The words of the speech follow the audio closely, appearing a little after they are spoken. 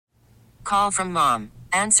Call from mom.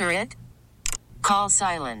 Answer it. Call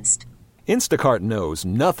silenced. Instacart knows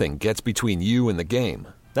nothing gets between you and the game.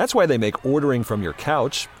 That's why they make ordering from your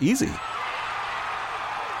couch easy.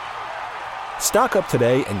 Stock up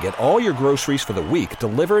today and get all your groceries for the week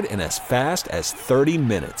delivered in as fast as 30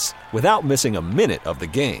 minutes without missing a minute of the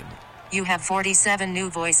game. You have 47 new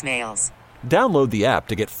voicemails. Download the app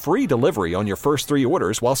to get free delivery on your first 3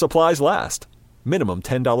 orders while supplies last. Minimum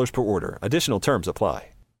 $10 per order. Additional terms apply.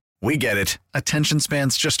 We get it. Attention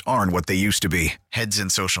spans just aren't what they used to be. Heads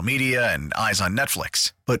in social media and eyes on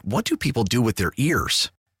Netflix. But what do people do with their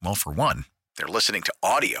ears? Well, for one, they're listening to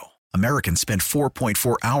audio. Americans spend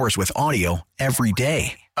 4.4 hours with audio every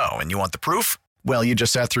day. Oh, and you want the proof? Well, you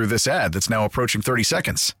just sat through this ad that's now approaching 30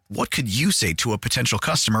 seconds. What could you say to a potential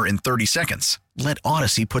customer in 30 seconds? Let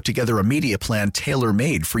Odyssey put together a media plan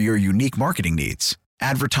tailor-made for your unique marketing needs.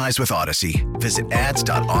 Advertise with Odyssey. Visit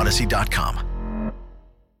ads.odyssey.com.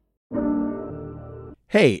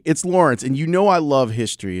 Hey, it's Lawrence, and you know I love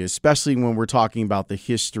history, especially when we're talking about the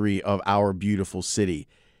history of our beautiful city.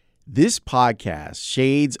 This podcast,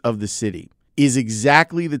 Shades of the City, is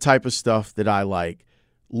exactly the type of stuff that I like.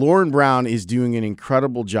 Lauren Brown is doing an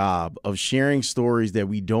incredible job of sharing stories that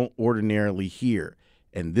we don't ordinarily hear.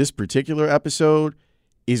 And this particular episode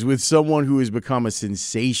is with someone who has become a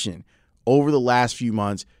sensation over the last few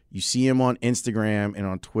months. You see him on Instagram and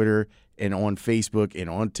on Twitter and on Facebook and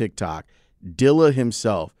on TikTok. Dilla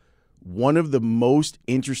himself, one of the most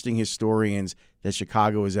interesting historians that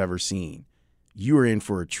Chicago has ever seen. You are in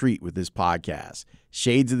for a treat with this podcast.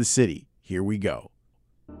 Shades of the City. Here we go.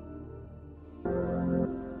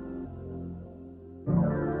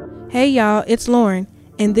 Hey y'all, it's Lauren,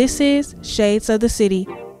 and this is Shades of the City.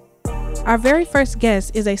 Our very first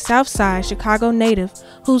guest is a Southside Chicago native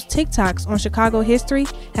whose TikToks on Chicago history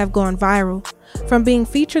have gone viral. From being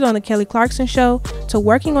featured on The Kelly Clarkson Show to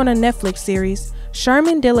working on a Netflix series,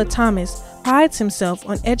 Sherman Dilla Thomas prides himself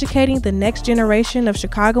on educating the next generation of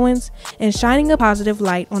Chicagoans and shining a positive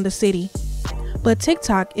light on the city. But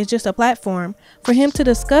TikTok is just a platform for him to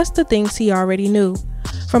discuss the things he already knew.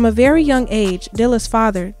 From a very young age, Dilla's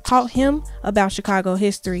father taught him about Chicago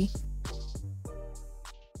history.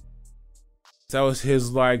 That was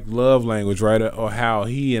his love language, right? Or how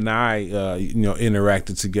he and I,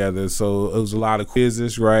 interacted together. So it was a lot of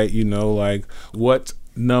quizzes, right? What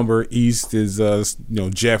number east is,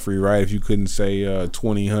 Jeffrey, right? If you couldn't say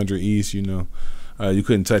 2000 east, you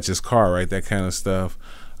couldn't touch his car, right? That kind of stuff.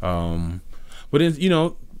 But then,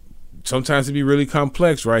 sometimes it'd be really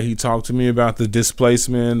complex, right? He talked to me about the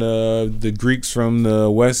displacement of the Greeks from the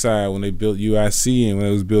west side when they built UIC and when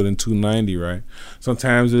it was built in 290, right?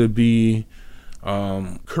 Sometimes it'd be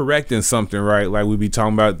correcting something, right? Like we'd be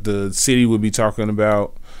talking about the city would be talking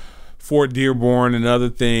about Fort Dearborn and other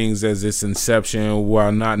things as its inception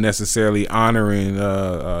while not necessarily honoring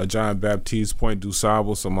John Baptiste Point du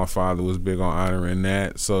Sable. So my father was big on honoring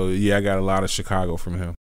that. So yeah, I got a lot of Chicago from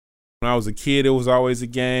him. When I was a kid, it was always a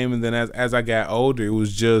game, and then as I got older, it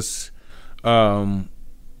was just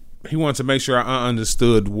he wanted to make sure I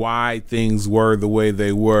understood why things were the way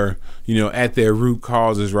they were, at their root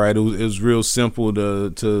causes, right? It was real simple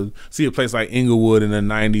to see a place like Inglewood in the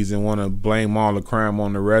 90s and want to blame all the crime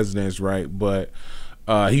on the residents, right? But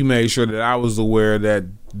he made sure that I was aware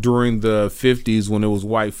that during the 50s when it was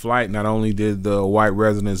white flight, not only did the white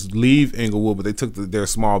residents leave Inglewood, but they took their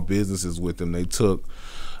small businesses with them. They took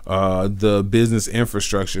the business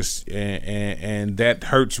infrastructure, and that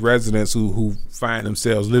hurts residents who find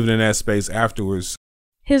themselves living in that space afterwards.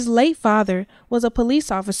 His late father was a police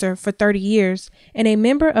officer for 30 years and a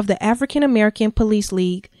member of the African American Police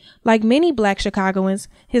League. Like many Black Chicagoans,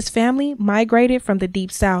 his family migrated from the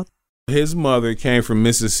Deep South. His mother came from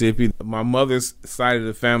Mississippi. My mother's side of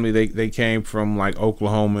the family, they came from like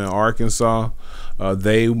Oklahoma and Arkansas. My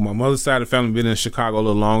mother's side of the family been in Chicago a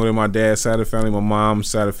little longer than my dad's side of the family. My mom's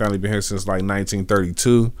side of the family been here since like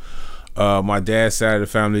 1932. My dad's side of the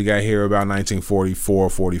family got here about 1944,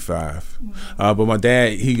 45. But my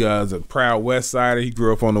dad, he's a proud West Sider. He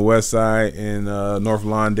grew up on the West Side in North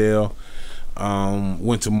Lawndale.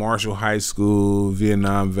 Went to Marshall High School,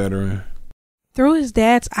 Vietnam veteran. Through his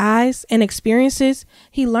dad's eyes and experiences,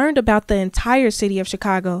 he learned about the entire city of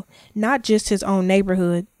Chicago, not just his own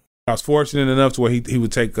neighborhood. I was fortunate enough to where he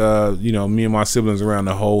would take, me and my siblings around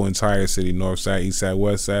the whole entire city, north side, east side,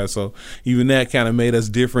 west side. So even that kind of made us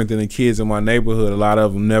different than the kids in my neighborhood. A lot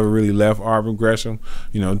of them never really left Auburn Gresham.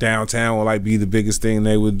 Downtown would be the biggest thing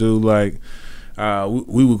they would do.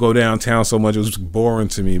 We would go downtown so much it was boring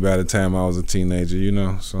to me by the time I was a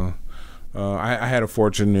teenager, So I had a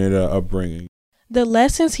fortunate upbringing. The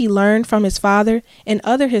lessons he learned from his father and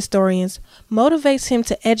other historians motivates him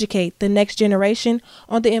to educate the next generation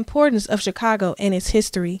on the importance of Chicago and its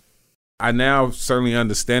history. I now certainly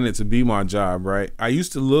understand it to be my job, right? I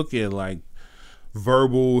used to look at like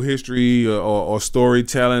verbal history or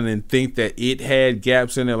storytelling and think that it had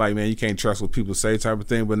gaps in it, like, man, you can't trust what people say type of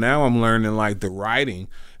thing. But now I'm learning like the writing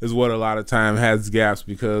is what a lot of time has gaps,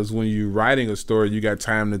 because when you're writing a story, you got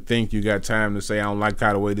time to think, you got time to say, I don't like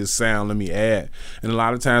how the way this sound, let me add. And a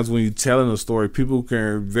lot of times when you're telling a story, people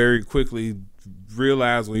can very quickly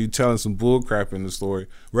realize when you're telling some bull crap in the story,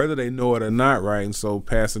 whether they know it or not, right? And so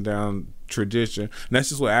passing down tradition, and that's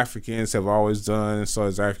just what Africans have always done, and so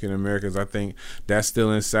as African Americans, I think that's still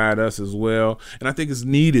inside us as well, and I think it's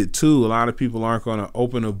needed too. A lot of people aren't going to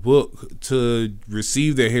open a book to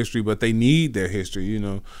receive their history, but they need their history.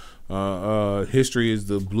 History is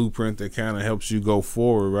the blueprint that kind of helps you go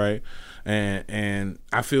forward, right? And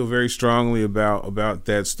I feel very strongly about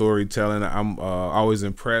that storytelling. I'm always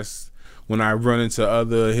impressed when I run into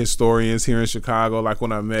other historians here in Chicago, like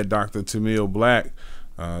when I met Dr. Tamil Black,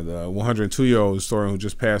 the 102-year-old historian who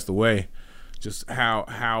just passed away, just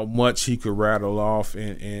how much he could rattle off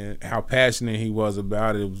and how passionate he was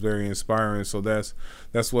about it. It was very inspiring. So that's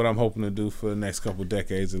what I'm hoping to do for the next couple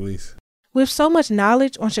decades at least. With so much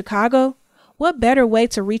knowledge on Chicago, what better way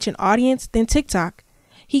to reach an audience than TikTok?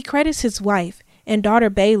 He credits his wife and daughter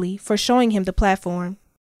Bailey for showing him the platform.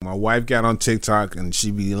 My wife got on TikTok and she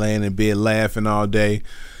be laying in bed laughing all day.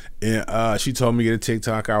 And she told me to get a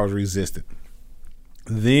TikTok. I was resistant.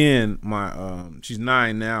 Then she's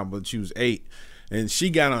 9 now, but she was 8, and she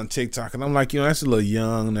got on TikTok, and I'm like, that's a little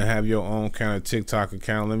young to have your own kind of TikTok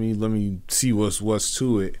account. Let me see what's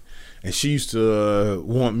to it. And she used to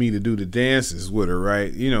want me to do the dances with her,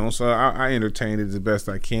 right? So I entertained it the best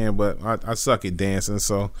I can, but I suck at dancing.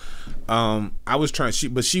 So I was trying,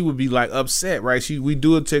 but she would be like upset, right? We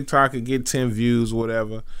do a TikTok and get 10 views,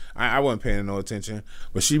 whatever. I wasn't paying no attention,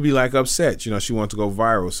 but she'd be like upset. She wanted to go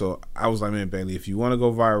viral. So I was like, man, Bailey, if you want to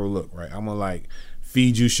go viral, look, right, I'm going to like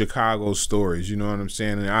feed you Chicago stories, you know what I'm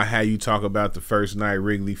saying? And I had you talk about the first night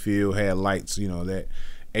Wrigley Field had lights, that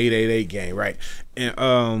 888 game, right? And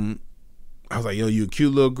I was like, yo, you a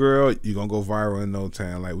cute little girl. You're going to go viral in no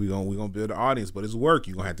time. Like, we're gonna build an audience, but it's work.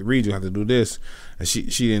 You're going to have to read. You have to do this. And she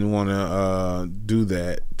didn't want to do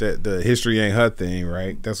that. That the history ain't her thing,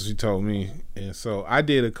 right? That's what she told me. And so I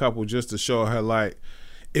did a couple just to show her, like,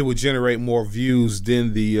 it would generate more views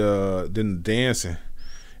than the dancing.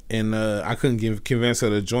 And I couldn't convince her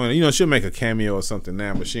to join. She'll make a cameo or something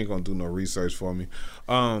now, but she ain't going to do no research for me.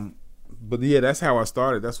 But yeah, that's how I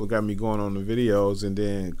started. That's what got me going on the videos. And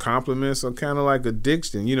then compliments are kind of like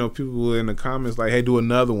addiction. People in the comments like, hey, do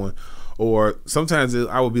another one. Or sometimes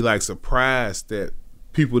I would be like surprised that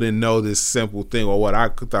people didn't know this simple thing or what I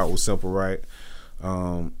thought was simple, right?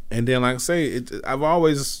 And then, like I say,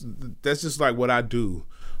 that's just like what I do.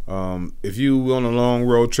 If you on a long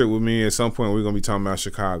road trip with me, at some point we're going to be talking about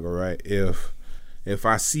Chicago, right? If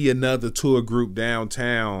I see another tour group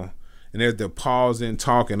downtown, and they're pausing,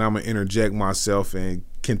 talking, I'm going to interject myself and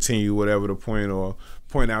continue whatever the point, or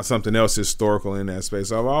point out something else historical in that space.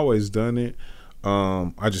 So I've always done it.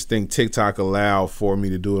 I just think TikTok allowed for me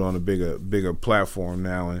to do it on a bigger platform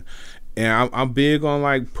now. And I'm big on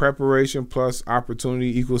like preparation plus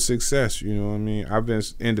opportunity equals success. You know what I mean? I've been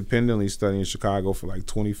independently studying Chicago for like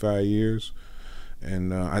 25 years.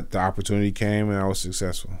 And the opportunity came and I was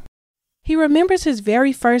successful. He remembers his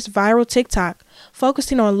very first viral TikTok,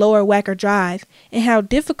 focusing on Lower Wacker Drive and how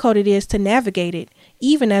difficult it is to navigate it,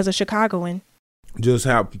 even as a Chicagoan. Just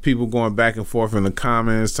how people going back and forth in the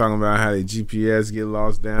comments, talking about how their GPS get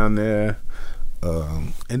lost down there.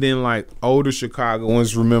 And then like older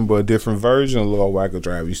Chicagoans remember a different version of Lower Wacker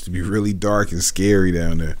Drive. It used to be really dark and scary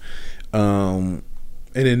down there. And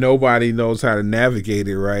then nobody knows how to navigate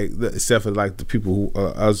it, right? Except for like the people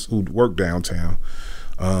us who work downtown.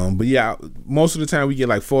 But yeah, most of the time we get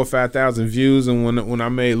like 4,000 or 5,000 views. And when I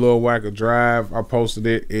made Lower Wacker Drive, I posted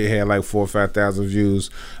it. It had like 4,000 or 5,000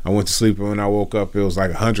 views. I went to sleep, and when I woke up, it was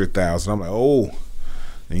like 100,000. I'm like, oh,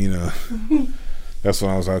 and, that's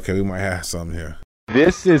when I was like, okay, we might have something here.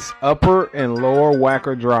 This is Upper and Lower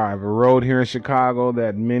Wacker Drive, a road here in Chicago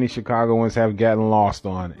that many Chicagoans have gotten lost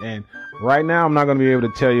on. And right now, I'm not going to be able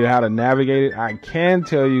to tell you how to navigate it. I can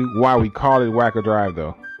tell you why we call it Wacker Drive,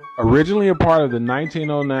 though. Originally a part of the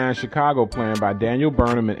 1909 Chicago plan by Daniel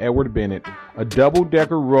Burnham and Edward Bennett, a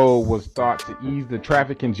double-decker road was thought to ease the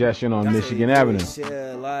traffic congestion on Michigan Avenue.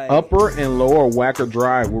 Upper and Lower Wacker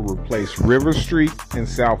Drive will replace River Street and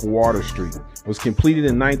South Water Street. It was completed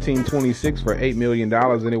in 1926 for $8 million,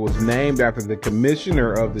 and it was named after the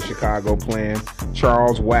commissioner of the Chicago plan,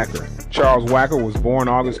 Charles Wacker. Charles Wacker was born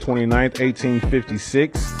August 29,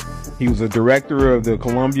 1856. He was a director of the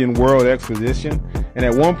Columbian World Exposition, and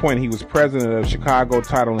at one point he was president of Chicago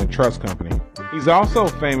Title and Trust Company. He's also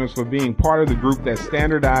famous for being part of the group that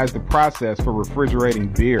standardized the process for refrigerating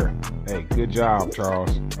beer. Hey, good job,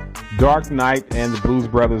 Charles. Dark Knight and the Blues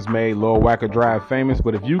Brothers made Lower Wacker Drive famous,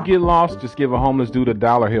 but if you get lost, just give a homeless dude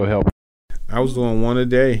 $1, he'll help. I was doing one a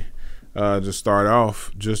day to start off.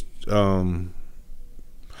 Just, I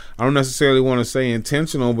don't necessarily want to say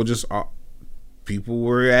intentional, but just people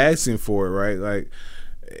were asking for it, right? Like,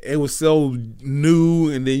 it was so new,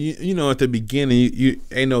 and then you know at the beginning you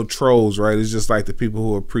ain't no trolls, right? It's just like the people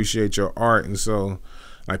who appreciate your art, and so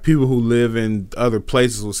like people who live in other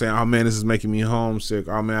places will say, "Oh man, this is making me homesick."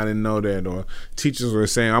 "Oh man, I didn't know that." Or teachers were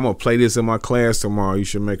saying, "I'm gonna play this in my class tomorrow. You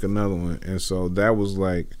should make another one." And so that was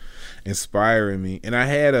like inspiring me. And I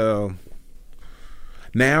had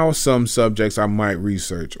now some subjects I might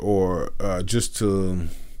research or just to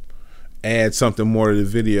add something more to the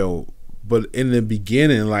video. But in the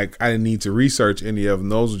beginning, like, I didn't need to research any of them.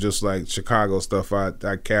 Those were just like Chicago stuff I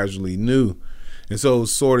casually knew. And so it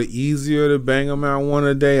was sort of easier to bang them out one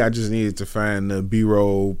a day. I just needed to find the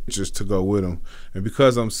B-roll just to go with them. And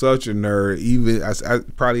because I'm such a nerd, even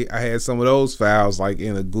I had some of those files like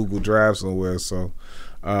in a Google Drive somewhere. So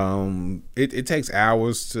it takes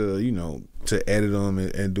hours to edit them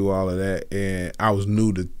and do all of that. And I was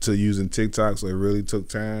new to using TikTok, so it really took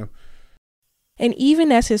time. And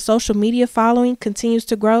even as his social media following continues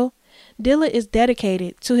to grow, Dilla is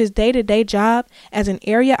dedicated to his day-to-day job as an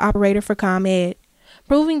area operator for ComEd,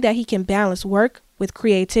 proving that he can balance work with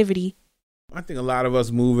creativity. I think a lot of us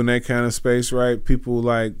move in that kind of space, right? People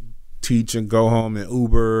like teach and go home and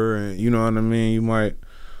Uber, and you know what I mean? You might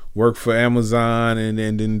work for Amazon and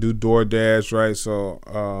then do DoorDash, right? So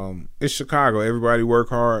it's Chicago. Everybody work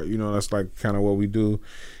hard. You know, that's like kind of what we do.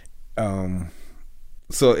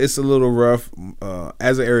 So it's a little rough.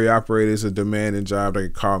 As an area operator, it's a demanding job. They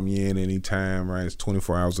can call me in anytime, right? It's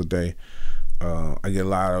 24 hours a day. I get a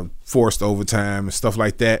lot of forced overtime and stuff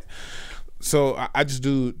like that. So I just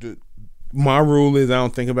do, my rule is I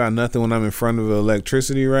don't think about nothing when I'm in front of the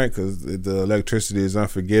electricity, right? Because the electricity is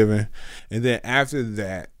unforgiving. And then after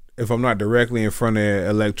that, if I'm not directly in front of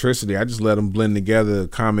electricity, I just let them blend together.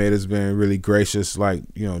 ComEd has been really gracious, like,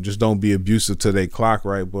 just don't be abusive to their clock,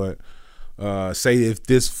 right? But say if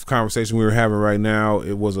this conversation we were having right now,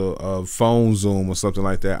 it was a phone Zoom or something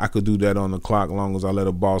like that, I could do that on the clock as long as I let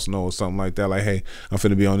a boss know or something like that. Like, hey, I'm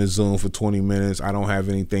finna be on this Zoom for 20 minutes. I don't have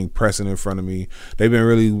anything pressing in front of me. They've been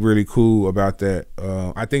really, really cool about that.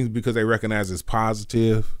 I think because they recognize it's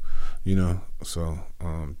positive, so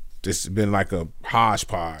it's been like a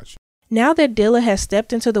hodgepodge. Now that Dilla has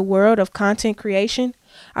stepped into the world of content creation,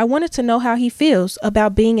 I wanted to know how he feels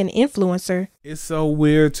about being an influencer. It's so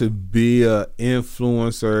weird to be an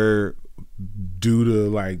influencer due to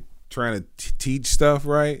like trying to teach stuff,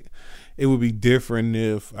 right? It would be different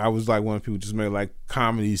if I was like one of the people just made like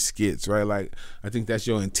comedy skits, right? Like, I think that's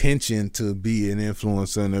your intention to be an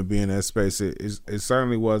influencer and to be in that space. It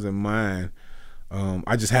certainly wasn't mine.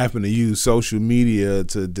 I just happened to use social media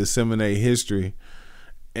to disseminate history.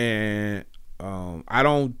 And I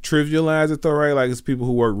don't trivialize it though, right? Like, it's people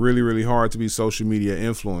who work really, really hard to be social media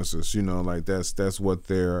influencers. Like that's what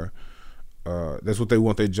they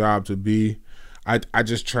want their job to be. I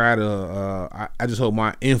just try to I just hope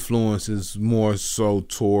my influence is more so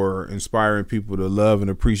toward inspiring people to love and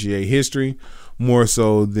appreciate history more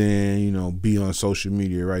so than be on social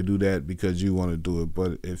media, right? Do that because you want to do it.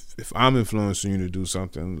 But if I'm influencing you to do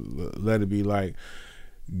something, let it be like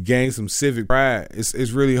gain some civic pride.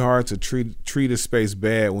 It's really hard to treat a space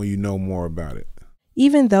bad when you know more about it.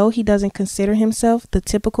 Even though he doesn't consider himself the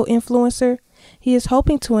typical influencer, he is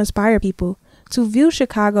hoping to inspire people to view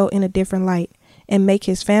Chicago in a different light and make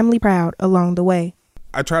his family proud along the way.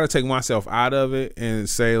 I try to take myself out of it and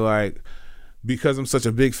say, like, because I'm such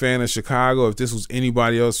a big fan of Chicago, if this was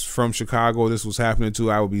anybody else from Chicago this was happening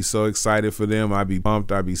to, I would be so excited for them. I'd be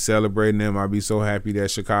pumped. I'd be celebrating them. I'd be so happy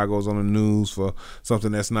that Chicago's on the news for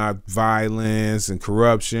something that's not violence and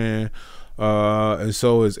corruption. And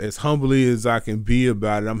so as humbly as I can be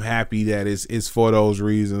about it, I'm happy that it's for those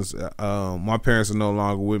reasons. My parents are no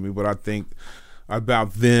longer with me, but I think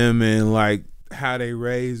about them and like how they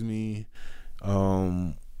raised me.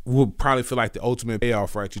 would probably feel like the ultimate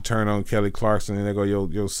payoff, right? You turn on Kelly Clarkson and they go,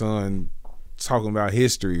 your son talking about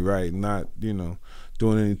history, right? Not,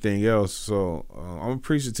 doing anything else. So I'm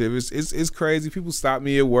appreciative. It's crazy. People stop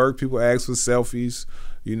me at work. People ask for selfies,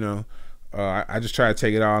 I just try to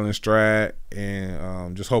take it all in stride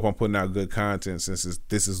and just hope I'm putting out good content since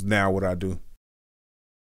this is now what I do.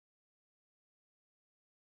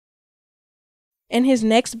 And his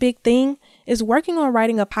next big thing is working on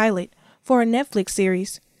writing a pilot for a Netflix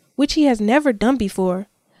series, which he has never done before.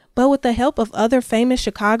 But with the help of other famous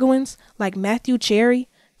Chicagoans like Matthew Cherry,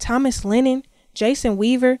 Thomas Lennon, Jason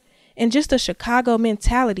Weaver, and just a Chicago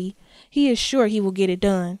mentality, he is sure he will get it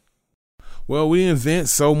done. Well, we invent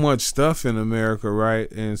so much stuff in America,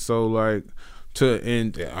 right? And so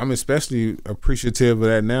and I'm especially appreciative of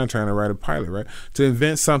that now, trying to write a pilot, right? To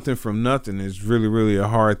invent something from nothing is really, really a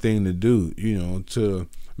hard thing to do, to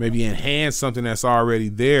maybe enhance something that's already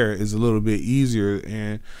there is a little bit easier.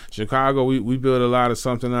 And Chicago, we build a lot of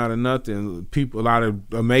something out of nothing. A lot of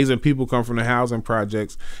amazing people come from the housing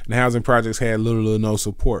projects, and the housing projects had little or no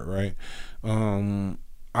support, right?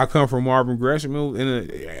 I come from Marvin Gresham,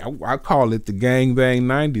 I call it the gangbang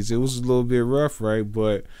 90s. It was a little bit rough, right?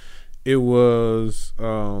 But it was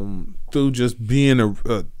through just being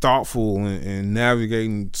thoughtful and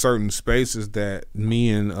navigating certain spaces that me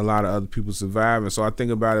and a lot of other people survive. And so I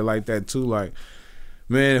think about it like that too. Like,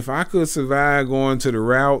 man, if I could survive going to the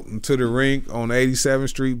route and to the rink on 87th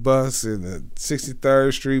Street bus and the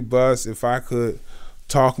 63rd Street bus, if I could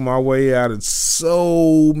talk my way out of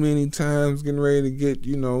so many times getting ready to get,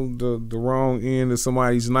 the wrong end of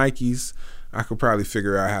somebody's Nikes, I could probably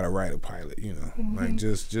figure out how to write a pilot, like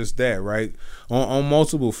just that, right? On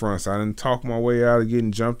multiple fronts. I didn't talk my way out of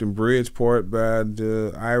getting jumped in Bridgeport by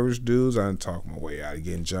the Irish dudes. I didn't talk my way out of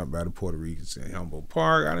getting jumped by the Puerto Ricans in Humboldt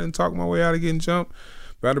Park. I didn't talk my way out of getting jumped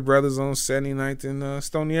by the brothers on 79th and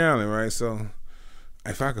Stony Island, right? So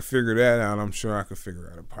if I could figure that out, I'm sure I could figure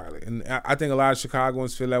out a pilot. And I think a lot of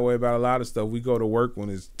Chicagoans feel that way about a lot of stuff. We go to work when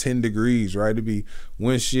it's 10 degrees, right? It'd be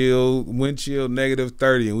windshield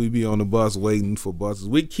 -30, and we be on the bus waiting for buses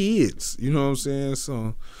with kids. You know what I'm saying?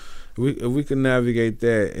 So if we can navigate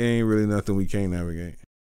that, it ain't really nothing we can't navigate.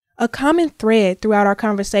 A common thread throughout our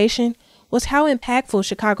conversation was how impactful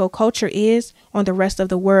Chicago culture is on the rest of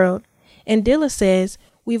the world. And Dilla says,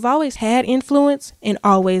 we've always had influence and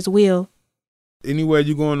always will. Anywhere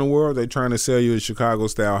you go in the world, they trying to sell you a Chicago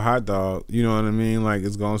style hot dog. You know what I mean? Like,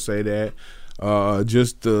 it's gonna say that.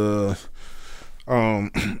 Just the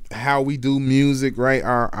how we do music, right?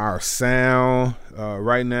 Our sound.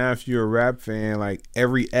 Right now, if you're a rap fan, like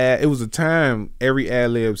it was a time every ad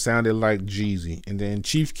lib sounded like Jeezy, and then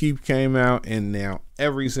Chief Keef came out, and now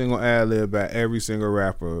every single ad lib by every single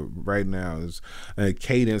rapper right now is a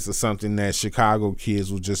cadence of something that Chicago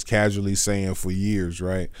kids were just casually saying for years,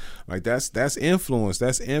 right? Like that's influence,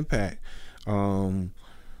 that's impact. How,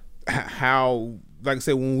 like I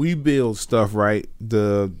said, when we build stuff, right?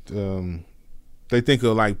 They think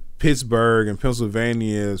of like Pittsburgh and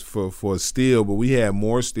Pennsylvania for steel, but we have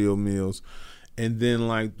more steel mills. And then,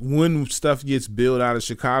 like, when stuff gets built out of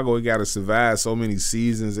Chicago, it got to survive so many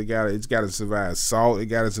seasons. It's got to survive salt. It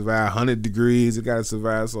got to survive 100 degrees. It got to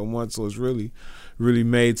survive so much. So it's really, really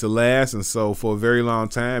made to last. And so for a very long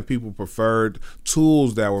time, people preferred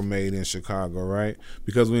tools that were made in Chicago, right?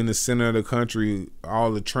 Because we're in the center of the country. All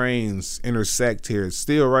the trains intersect here.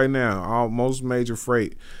 Still right now, most major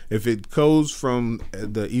freight, if it goes from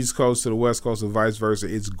the East Coast to the West Coast or vice versa,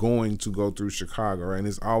 it's going to go through Chicago, right? And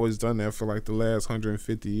it's always done that for like the last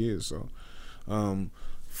 150 years. So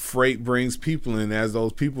freight brings people in. As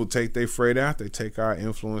those people take their freight out, they take our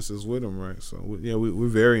influences with them, right? So we're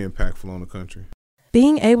very impactful on the country.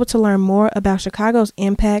 Being able to learn more about Chicago's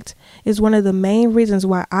impact is one of the main reasons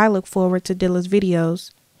why I look forward to Dilla's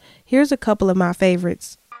videos. Here's a couple of my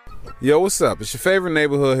favorites. Yo, what's up? It's your favorite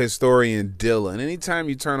neighborhood historian, Dilla. And anytime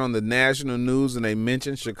you turn on the national news and they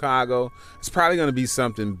mention Chicago, it's probably going to be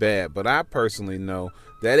something bad. But I personally know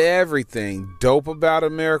that everything dope about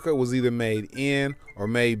America was either made in or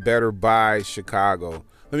made better by Chicago.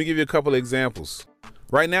 Let me give you a couple of examples.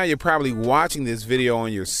 Right now, you're probably watching this video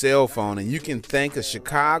on your cell phone, and you can thank a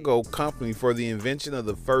Chicago company for the invention of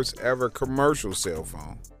the first ever commercial cell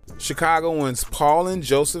phone. Chicagoans Paul and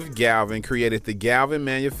Joseph Galvin created the Galvin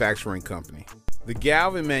Manufacturing Company. The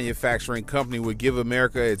Galvin Manufacturing Company would give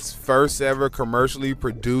America its first ever commercially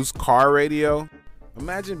produced car radio.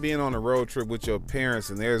 Imagine being on a road trip with your parents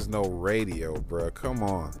and there's no radio, bruh. Come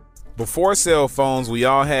on. Before cell phones, we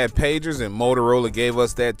all had pagers, and Motorola gave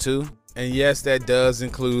us that too. And yes, that does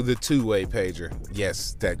include the two-way pager.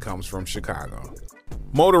 Yes, that comes from Chicago.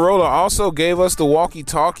 Motorola also gave us the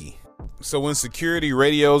walkie-talkie. So when security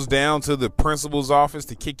radios down to the principal's office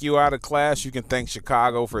to kick you out of class, you can thank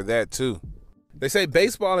Chicago for that too. They say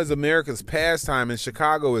baseball is America's pastime, and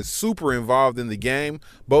Chicago is super involved in the game.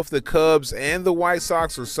 Both the Cubs and the White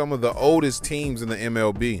Sox are some of the oldest teams in the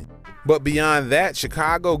MLB. But beyond that,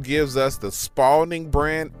 Chicago gives us the Spalding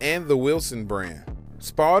brand and the Wilson brand.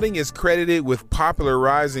 Spalding is credited with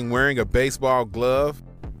popularizing wearing a baseball glove,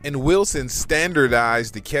 and Wilson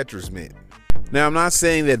standardized the catcher's mitt. Now, I'm not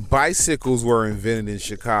saying that bicycles were invented in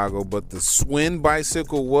Chicago, but the Schwinn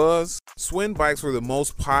bicycle was. Schwinn bikes were the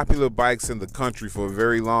most popular bikes in the country for a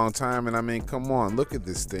very long time, and I mean, come on, look at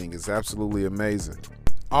this thing. It's absolutely amazing.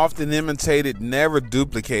 Often imitated, never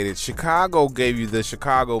duplicated, Chicago gave you the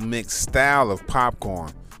Chicago mix style of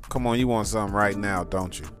popcorn. Come on, you want something right now,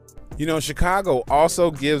 don't you? You know, Chicago also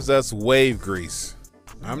gives us wave grease.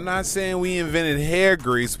 I'm not saying we invented hair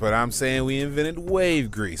grease, but I'm saying we invented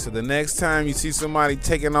wave grease. So the next time you see somebody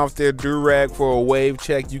taking off their do-rag for a wave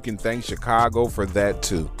check, you can thank Chicago for that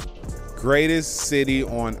too. Greatest city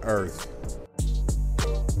on earth.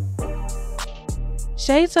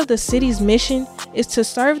 Shades of the City's mission is to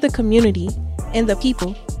serve the community and the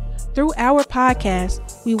people. Through our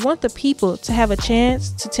podcast, we want the people to have a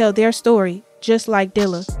chance to tell their story, just like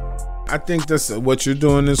Dilla. I think that's what you're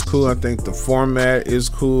doing is cool. I think the format is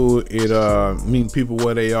cool. It meets people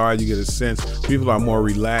where they are. You get a sense. People are more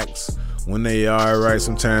relaxed when they are, right?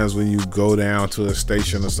 Sometimes when you go down to a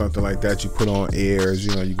station or something like that, you put on airs,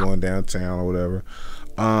 you know, you're going downtown or whatever.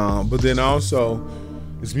 But then also,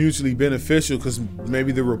 it's mutually beneficial because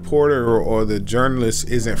maybe the reporter or the journalist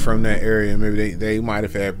isn't from that area. Maybe they might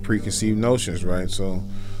have had preconceived notions, right? So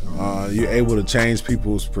you're able to change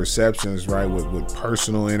people's perceptions, right, with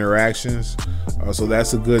personal interactions. So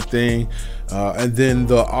that's a good thing. And then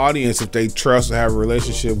the audience, if they trust or have a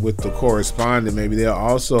relationship with the correspondent, maybe they'll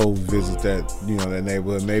also visit that, you know, that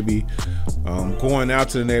neighborhood. Maybe going out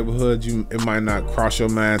to the neighborhood, it might not cross your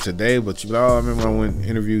mind today, but you, I remember when I went and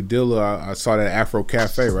interviewed Dilla, I saw that Afro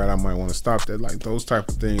Cafe, right? I might want to stop there. Like those type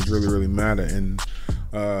of things really, really matter, and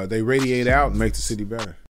they radiate out and make the city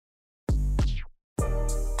better.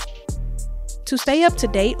 To stay up to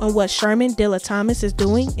date on what Sherman Dilla Thomas is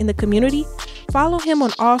doing in the community, follow him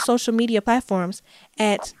on all social media platforms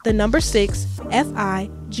at 6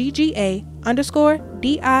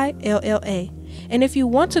 FIGGA_DILLA. And if you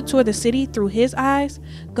want to tour the city through his eyes,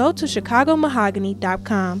 go to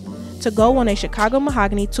ChicagoMahogany.com to go on a Chicago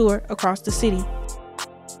Mahogany tour across the city.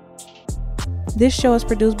 This show is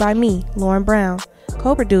produced by me, Lauren Brown,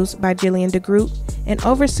 co-produced by Jillian DeGroot, and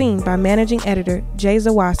overseen by managing editor Jay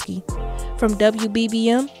Zawoski. From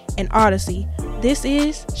WBBM and Odyssey, this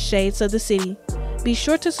is Shades of the City. Be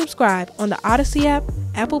sure to subscribe on the Odyssey app,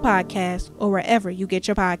 Apple Podcasts, or wherever you get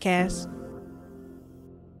your podcasts.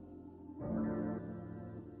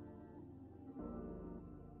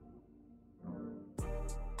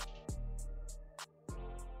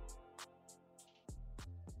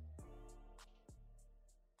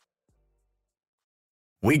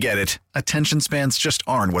 We get it. Attention spans just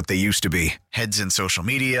aren't what they used to be. Heads in social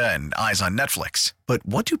media and eyes on Netflix. But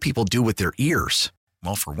what do people do with their ears?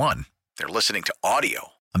 Well, for one, they're listening to audio.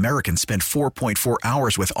 Americans spend 4.4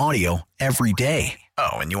 hours with audio every day.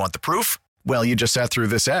 Oh, and you want the proof? Well, you just sat through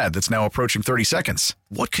this ad that's now approaching 30 seconds.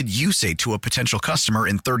 What could you say to a potential customer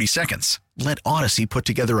in 30 seconds? Let Odyssey put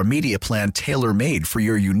together a media plan tailor-made for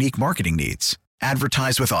your unique marketing needs.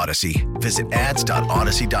 Advertise with Odyssey. Visit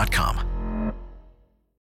ads.odyssey.com.